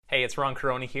Hey, it's Ron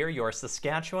Caroni here, your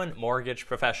Saskatchewan mortgage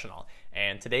professional.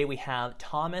 And today we have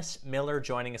Thomas Miller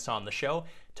joining us on the show.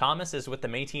 Thomas is with the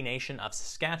Métis Nation of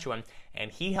Saskatchewan,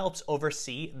 and he helps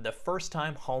oversee the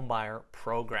first-time homebuyer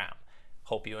program.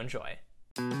 Hope you enjoy.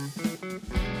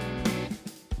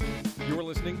 You're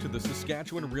listening to the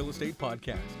Saskatchewan Real Estate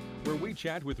Podcast, where we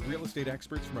chat with real estate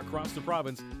experts from across the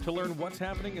province to learn what's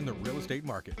happening in the real estate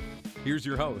market. Here's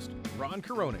your host, Ron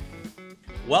Caroni.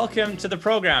 Welcome to the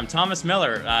program, Thomas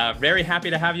Miller. Very happy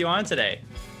to have you on today.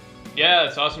 Yeah,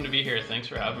 it's awesome to be here. Thanks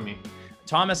for having me.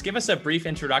 Thomas, give us a brief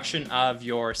introduction of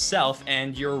yourself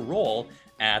and your role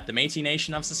at the Métis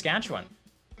Nation of Saskatchewan.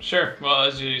 Sure. Well,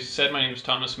 as you said, my name is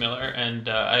Thomas Miller, and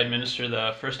I administer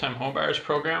the First-Time Homebuyers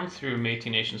Program through Métis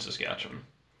Nation Saskatchewan.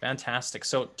 Fantastic.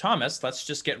 So, Thomas, let's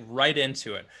just get right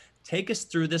into it. Take us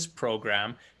through this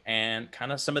program and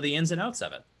kind of some of the ins and outs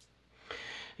of it.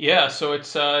 Yeah, so it's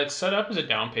set up as a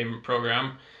down payment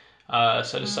program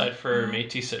set aside for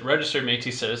registered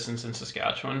Métis citizens in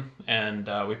Saskatchewan, and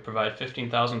we provide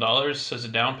 $15,000 as a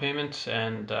down payment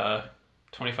and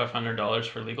 $2,500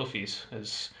 for legal fees.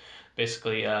 Is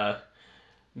basically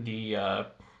the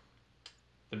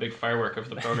big firework of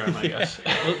the program, I guess.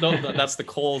 No, that's the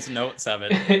Coles Notes of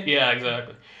it. Yeah,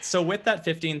 exactly. So with that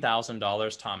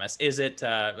 $15,000, Thomas, is it?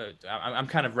 I'm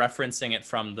kind of referencing it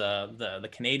from the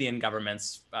Canadian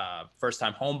government's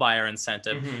first-time homebuyer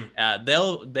incentive.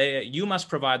 Mm-hmm. You must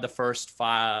provide the first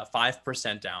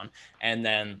 5% down, and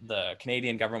then the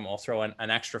Canadian government will throw in an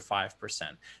extra 5%.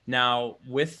 Now,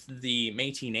 with the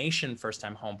Métis Nation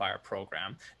first-time homebuyer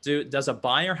program, does a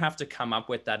buyer have to come up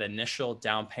with that initial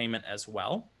down payment as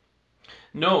well?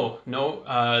 No.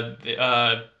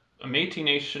 A Métis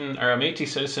Nation or a Métis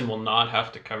citizen will not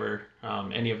have to cover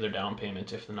any of their down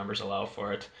payment if the numbers allow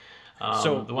for it.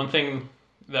 The one thing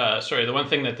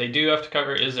that they do have to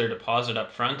cover is their deposit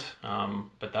up front,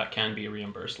 but that can be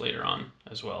reimbursed later on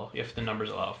as well if the numbers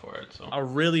allow for it. So a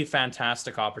really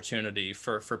fantastic opportunity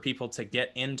for people to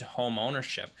get into home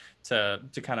ownership, to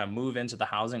kind of move into the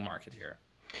housing market here.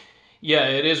 Yeah,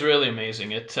 it is really amazing.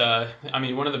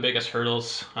 One of the biggest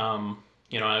hurdles,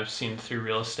 I've seen through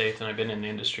real estate, and I've been in the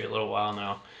industry a little while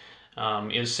now,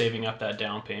 is saving up that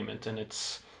down payment. And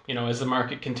it's, as the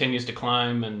market continues to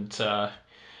climb and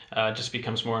just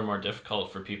becomes more and more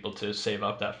difficult for people to save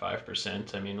up that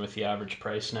 5%. I mean, with the average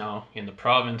price now in the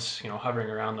province,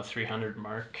 hovering around the 300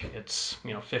 mark, it's,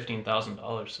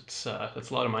 $15,000. It's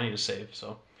a lot of money to save.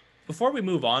 So. Before we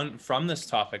move on from this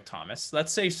topic, Thomas,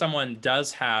 let's say someone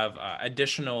does have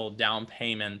additional down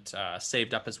payment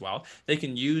saved up as well. They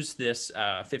can use this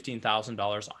 $15,000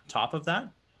 on top of that?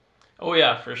 Oh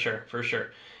yeah, for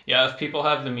sure. Yeah, if people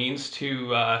have the means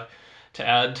to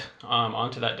add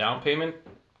onto that down payment,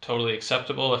 totally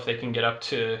acceptable. If they can get up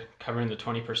to covering the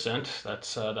 20%,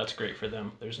 that's great for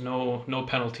them. There's no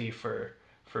penalty for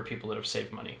people that have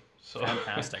saved money. So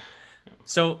fantastic.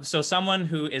 So someone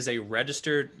who is a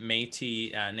registered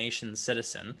Métis Nation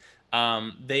citizen,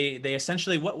 they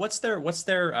essentially what's their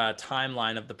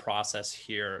timeline of the process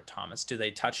here, Thomas? Do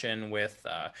they touch in with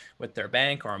their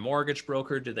bank or a mortgage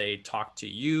broker? Do they talk to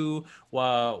you?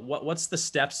 What's the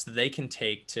steps that they can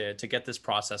take to get this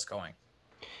process going?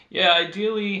 Yeah,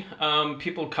 ideally,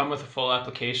 people come with a full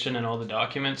application and all the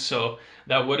documents. So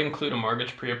that would include a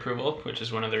mortgage pre-approval, which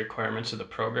is one of the requirements of the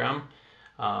program.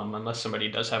 Unless somebody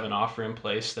does have an offer in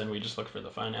place, then we just look for the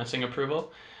financing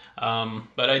approval.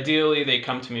 But ideally, they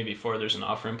come to me before there's an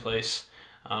offer in place,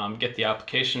 get the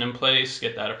application in place,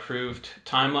 get that approved.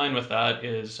 Timeline with that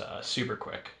is super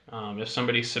quick. If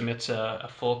somebody submits a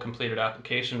full completed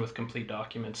application with complete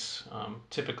documents,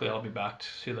 typically I'll be back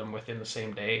to them within the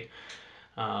same day,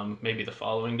 maybe the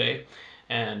following day.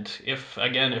 And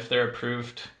if they're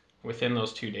approved within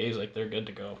those 2 days, like they're good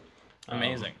to go.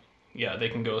 Amazing. Yeah, they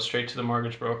can go straight to the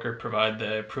mortgage broker, provide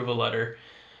the approval letter,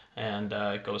 and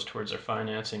it goes towards their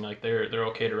financing. Like they're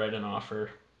okay to write an offer,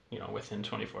 within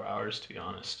 24 hours, to be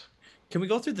honest. Can we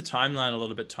go through the timeline a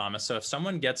little bit, Thomas? So if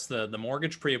someone gets the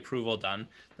mortgage pre-approval done,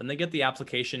 then they get the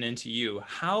application into you.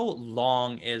 How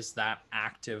long is that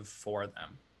active for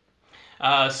them?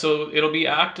 So it'll be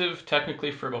active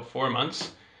technically for about 4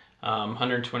 months,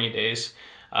 120 days.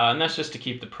 And that's just to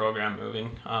keep the program moving.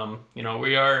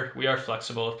 We are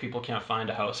flexible if people can't find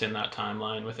a house in that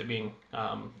timeline, with it being,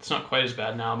 it's not quite as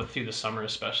bad now, but through the summer,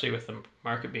 especially with the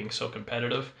market being so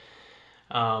competitive,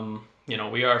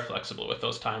 we are flexible with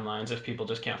those timelines. If people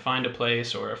just can't find a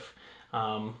place, or if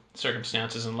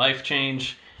circumstances in life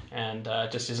change and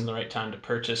it just isn't the right time to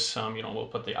purchase, we'll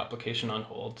put the application on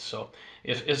hold. So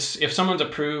if someone's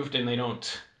approved and they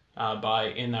don't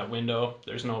buy in that window,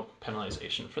 there's no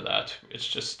penalization for that. It's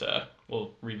just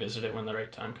we'll revisit it when the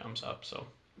right time comes up. So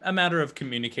a matter of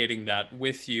communicating that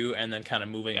with you and then kind of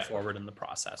moving forward in the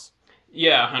process.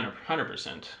 Yeah,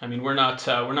 100%. I mean, we're not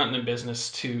in the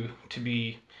business to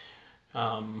be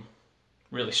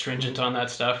really stringent on that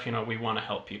stuff. You know, we want to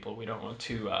help people. We don't want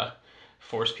to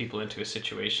force people into a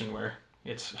situation where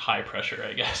it's high pressure,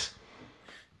 I guess.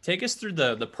 Take us through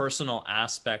the personal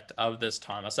aspect of this,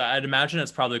 Thomas. I'd imagine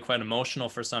it's probably quite emotional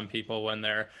for some people when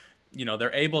they're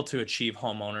able to achieve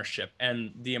home ownership,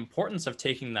 and the importance of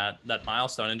taking that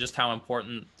milestone, and just how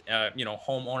important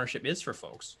home ownership is for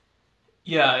folks.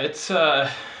 Yeah, it's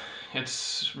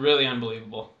really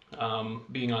unbelievable.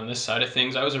 Being on this side of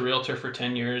things, I was a realtor for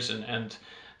 10 years, and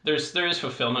there is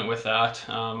fulfillment with that.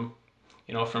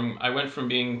 I went from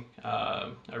being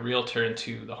a realtor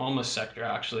into the homeless sector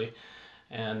actually,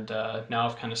 and now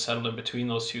I've kind of settled in between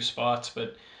those two spots.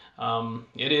 But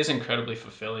it is incredibly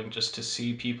fulfilling just to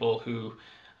see people who,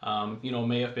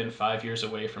 may have been 5 years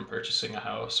away from purchasing a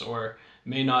house, or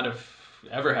may not have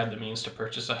ever had the means to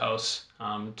purchase a house,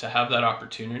 to have that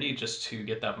opportunity just to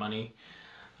get that money,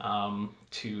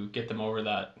 to get them over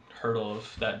that hurdle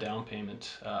of that down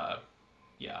payment.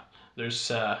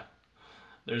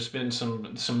 There's been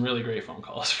some really great phone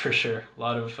calls for sure. A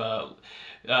lot of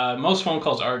most phone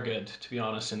calls are good, to be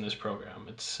honest, in this program.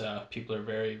 It's people are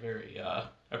very, very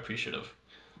appreciative.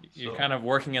 You're kind of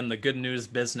working in the good news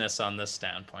business on this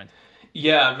standpoint.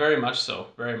 Yeah, very much so.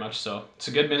 Very much so. It's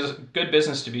a good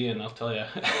business to be in, I'll tell you.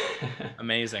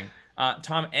 Amazing.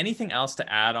 Tom, anything else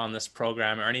to add on this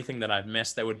program, or anything that I've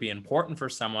missed that would be important for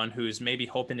someone who's maybe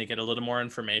hoping to get a little more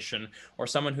information, or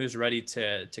someone who's ready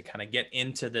to kind of get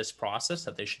into this process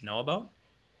that they should know about?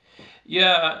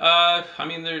 Yeah, I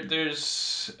mean,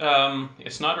 there's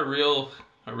it's not a real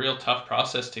tough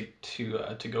process to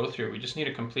go through. We just need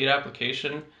a complete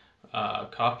application, a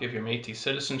copy of your Métis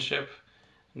citizenship,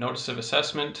 notice of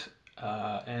assessment,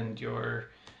 and your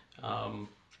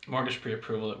mortgage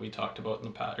pre-approval that we talked about in the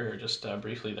past, or just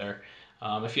briefly there.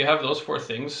 If you have those four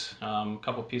things, a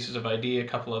couple pieces of ID, a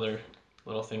couple other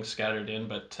little things scattered in,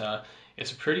 but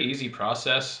it's a pretty easy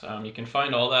process. You can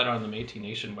find all that on the Métis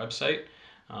Nation website.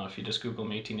 If you just Google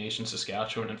Métis Nation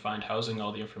Saskatchewan and find housing,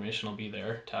 all the information will be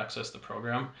there to access the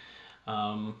program.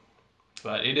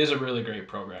 But it is a really great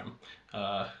program.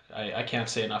 I can't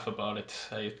say enough about it.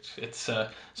 It's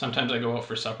sometimes I go out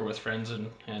for supper with friends and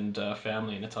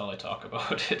family, and it's all I talk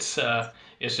about. It's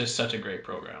just such a great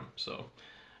program. So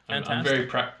I'm very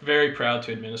proud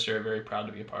to administer. Very proud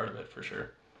to be a part of it for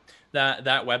sure.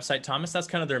 That website, Thomas, that's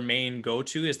kind of their main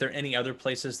go-to. Is there any other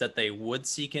places that they would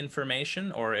seek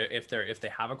information, or if they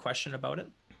have a question about it?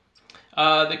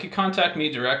 They could contact me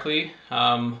directly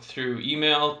through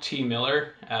email,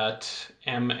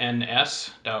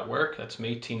 tmiller@mns.work. That's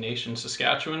Métis Nation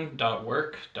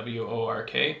Saskatchewan.work,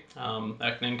 WORK.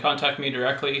 Then contact me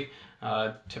directly.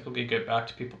 Typically get back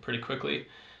to people pretty quickly,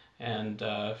 and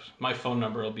my phone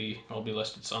number will be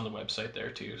listed on the website there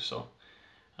too. So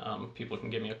people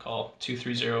can give me a call,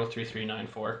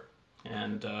 230-3394,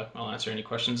 and I'll answer any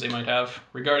questions they might have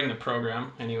regarding the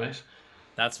program. Anyways.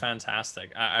 That's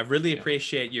fantastic. I really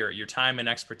appreciate your time and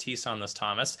expertise on this,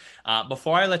 Thomas.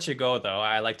 Before I let you go, though,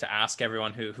 I like to ask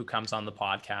everyone who comes on the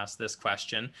podcast this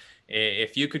question.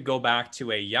 If you could go back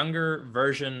to a younger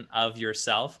version of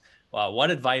yourself,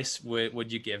 what advice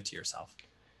would you give to yourself?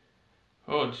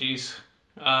 Oh, geez.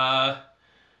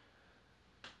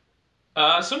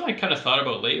 Something I kind of thought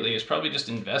about lately is probably just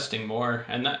investing more.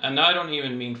 And I don't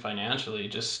even mean financially,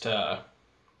 just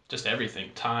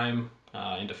everything. Time,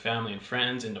 into family and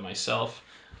friends, into myself.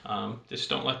 Just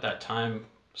don't let that time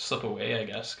slip away, I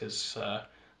guess, because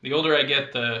the older I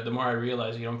get, the more I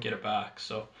realize you don't get it back.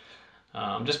 So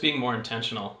just being more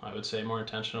intentional, I would say, more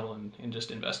intentional in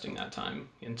just investing that time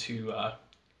into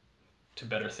to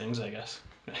better things, I guess.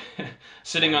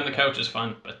 Sitting on the couch is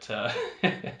fun, but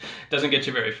doesn't get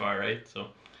you very far, right? So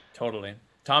totally.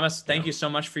 Thomas, thank you so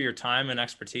much for your time and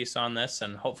expertise on this,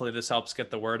 and hopefully this helps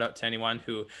get the word out to anyone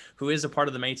who is a part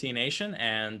of the Métis Nation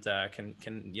and can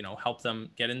help them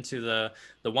get into the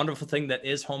wonderful thing that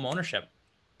is home ownership.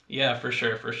 Yeah, for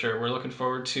sure. We're looking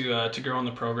forward to growing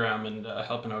the program and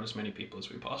helping out as many people as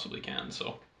we possibly can.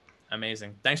 So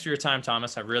amazing. Thanks for your time,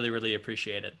 Thomas. I really, really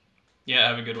appreciate it. Yeah,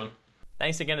 have a good one.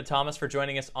 Thanks again to Thomas for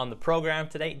joining us on the program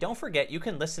today. Don't forget, you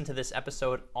can listen to this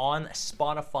episode on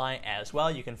Spotify as well.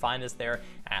 You can find us there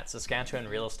at Saskatchewan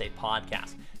Real Estate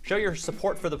Podcast. Show your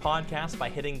support for the podcast by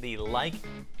hitting the like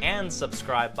and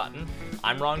subscribe button.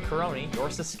 I'm Ron Caroni,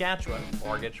 your Saskatchewan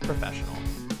mortgage professional.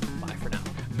 Bye for now.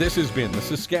 This has been the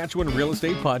Saskatchewan Real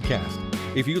Estate Podcast.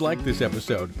 If you like this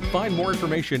episode, find more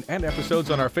information and episodes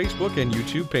on our Facebook and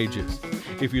YouTube pages.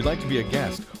 If you'd like to be a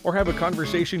guest or have a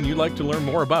conversation you'd like to learn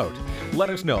more about, Let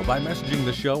us know by messaging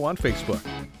the show on Facebook.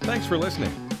 Thanks for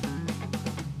listening.